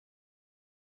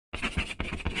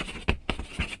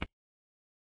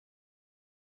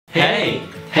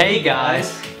Hey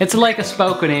guys, it's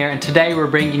TheLakeHasSpoken here, and today we're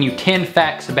bringing you 10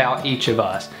 facts about each of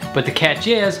us. But the catch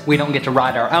is, we don't get to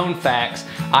write our own facts.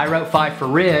 I wrote 5 for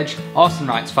Ridge, Austin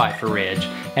writes 5 for Ridge.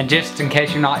 And just in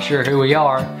case you're not sure who we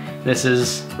are, this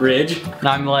is Ridge. And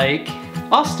I'm Lake.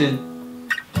 Austin.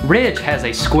 Ridge has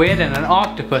a squid and an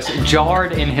octopus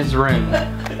jarred in his room.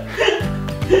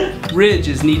 Ridge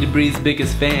is Need to Breathe's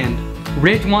biggest fan.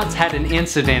 Ridge once had an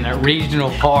incident at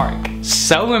Regional Park.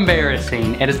 So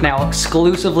embarrassing, it is now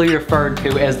exclusively referred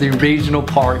to as the Regional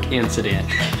Park incident.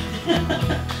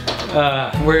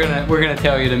 We're gonna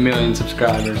tell you to 1 million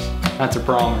subscribers. That's a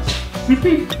promise.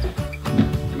 You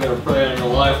better pray on your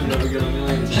life we never get 1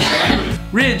 million subscribers.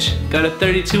 Ridge got a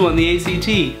 32 on the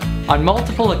ACT. On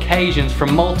multiple occasions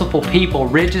from multiple people,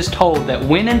 Ridge is told that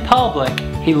when in public,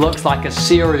 he looks like a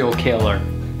serial killer.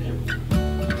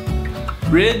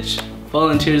 Ridge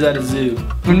volunteers at a zoo.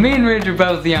 When me and Ridge were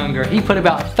both younger, he put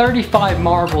about 35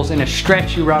 marbles in a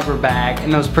stretchy rubber bag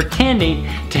and was pretending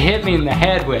to hit me in the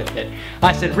head with it.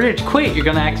 I said, "Ridge, quit, you're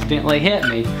gonna accidentally hit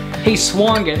me." He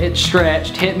swung it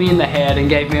stretched, hit me in the head, and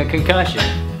gave me a concussion.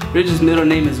 Ridge's middle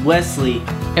name is Wesley.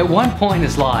 At one point in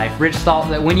his life, Ridge thought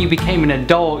that when you became an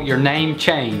adult, your name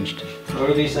changed.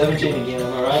 Or be 17 again,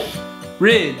 am I right?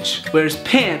 Ridge wears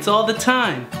pants all the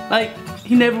time. Like,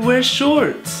 he never wears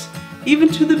shorts. Even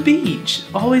to the beach,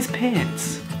 always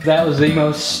pants. That was the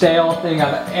most stale thing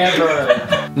I've ever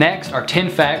heard. Next are 10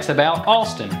 facts about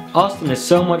Austin. Austin is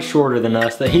so much shorter than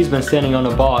us that he's been standing on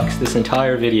a box this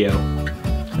entire video.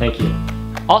 Thank you.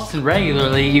 Austin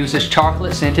regularly uses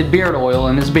chocolate scented beard oil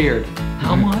in his beard.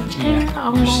 How much?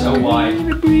 Yeah, you're so white.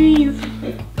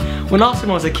 When Austin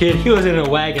was a kid, he was in a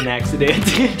wagon accident.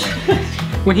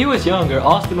 When he was younger,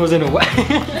 Austin was in a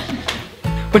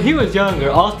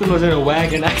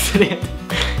wagon accident.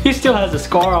 He still has a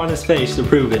scar on his face to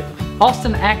prove it.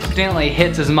 Austin accidentally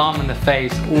hits his mom in the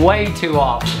face way too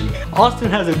often. Austin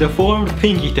has a deformed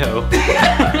pinky toe.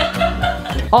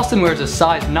 Austin wears a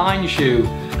size 9 shoe.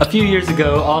 A few years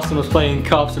ago, Austin was playing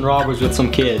cops and robbers with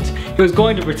some kids. He was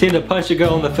going to pretend to punch a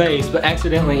girl in the face, but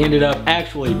accidentally ended up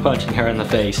actually punching her in the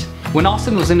face. When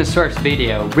Austin was in his first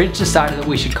video, Ridge decided that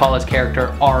we should call his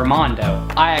character Armando.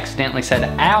 I accidentally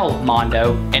said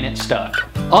Almondo, and it stuck.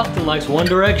 Austin likes One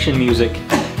Direction music.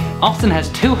 Austin has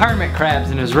 2 hermit crabs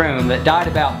in his room that died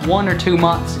about 1 or 2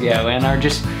 months ago and are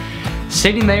just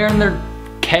sitting there in their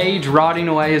cage rotting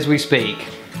away as we speak.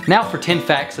 Now for 10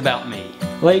 facts about me.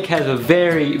 Lake has a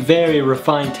very, very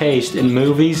refined taste in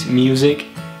movies, music,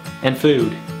 and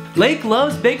food. Lake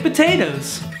loves baked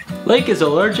potatoes. Lake is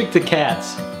allergic to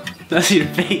cats. That's your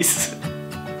face.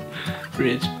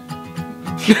 Ridge.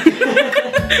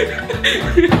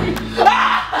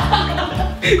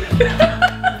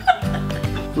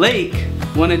 Lake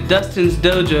wanted Dustin's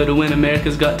dojo to win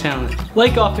America's Got Talent.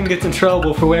 Lake often gets in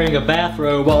trouble for wearing a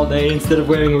bathrobe all day instead of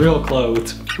wearing real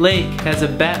clothes. Lake has a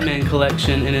Batman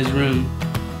collection in his room.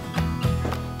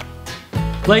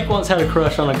 Lake once had a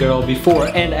crush on a girl before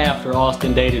and after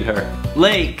Austin dated her.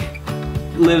 Lake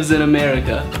lives in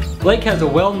America. Lake has a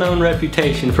well-known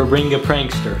reputation for being a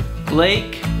prankster.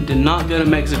 Lake did not go to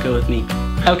Mexico with me.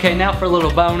 Okay, now for a little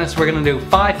bonus, we're gonna do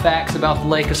 5 facts about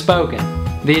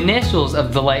TheLakeHasSpoken. The initials of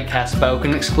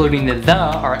TheLakeHasSpoken, excluding the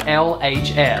are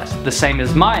LHS, the same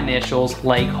as my initials,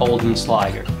 Lake Holden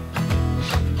Sliger.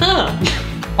 Huh.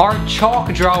 Our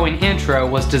chalk drawing intro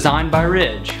was designed by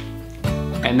Ridge.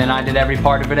 And then I did every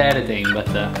part of it editing, but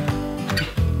the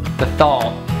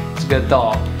thought, it's a good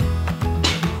thought.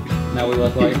 Now we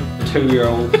look like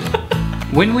 2-year-olds.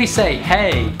 When we say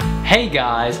hey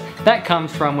guys, that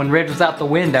comes from when Ridge was out the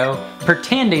window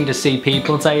pretending to see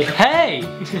people and say,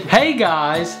 hey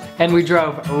guys, and we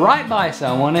drove right by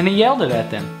someone and he yelled it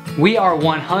at them. We are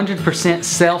 100%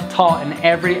 self-taught in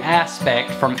every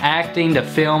aspect, from acting to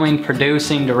filming,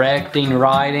 producing, directing,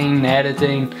 writing,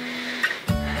 editing.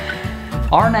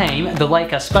 Our name,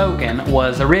 TheLakeHasSpoken,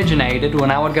 was originated when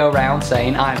I would go around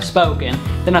saying I've spoken.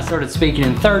 Then I started speaking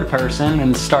in 3rd person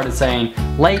and started saying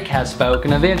Lake has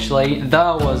spoken. Eventually,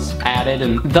 the was added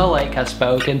and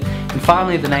TheLakeHasSpoken. And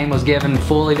finally the name was given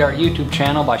fully to our YouTube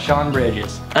channel by Sean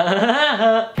Bridges.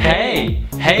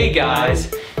 Hey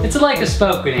guys, it's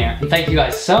TheLakeHasSpoken here. And thank you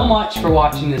guys so much for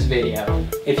watching this video.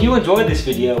 If you enjoyed this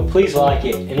video, please like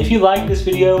it. And if you liked this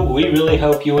video, we really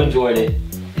hope you enjoyed it.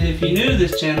 And if you're new to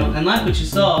this channel and like what you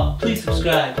saw, please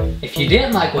subscribe. If you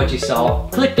didn't like what you saw,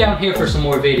 click down here for some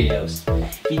more videos.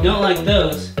 If you don't like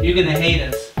those, you're gonna hate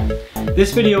us.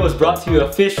 This video was brought to you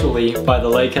officially by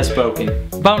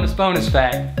TheLakeHasSpoken. Bonus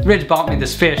fact, Ridge bought me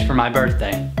this fish for my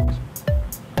birthday.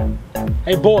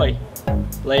 Hey boy,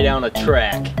 lay down a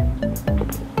track.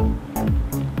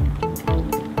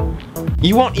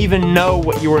 you won't even know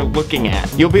what you are looking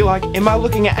at. You'll be like, am I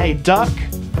looking at a duck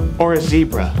or a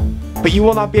zebra? But you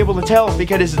will not be able to tell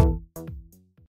because